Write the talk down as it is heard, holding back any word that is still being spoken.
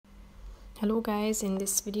Hello guys, in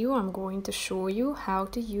this video I'm going to show you how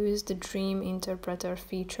to use the Dream Interpreter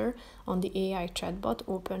feature on the AI Chatbot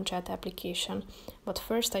Open Chat application. But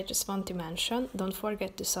first I just want to mention, don't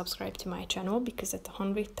forget to subscribe to my channel because at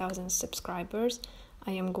 100,000 subscribers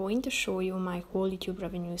I am going to show you my whole YouTube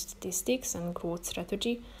revenue statistics and growth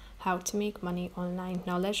strategy, how to make money online.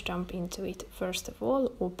 Now let's jump into it. First of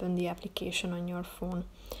all, open the application on your phone.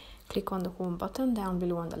 Click on the home button down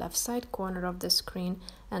below on the left side corner of the screen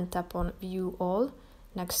and tap on View All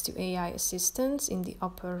next to AI Assistants in the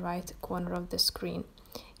upper right corner of the screen.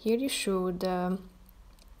 Here you should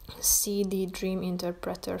see the Dream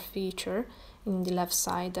Interpreter feature in the left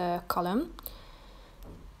side column.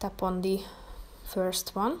 Tap on the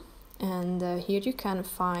first one and here you can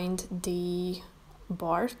find the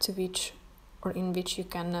bar in which you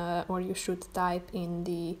can or you should type in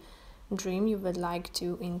the dream you would like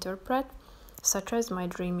to interpret, such as my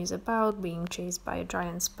dream is about being chased by a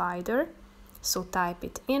giant spider. So type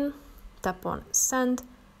it in, tap on send,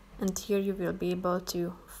 and here you will be able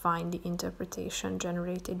to find the interpretation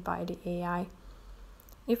generated by the AI.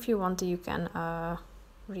 If you want to, you can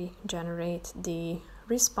regenerate the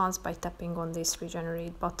response by tapping on this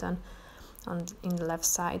regenerate button in the left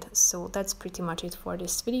side. So that's pretty much it for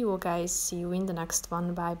this video, guys. See you in the next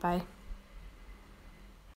one. Bye bye.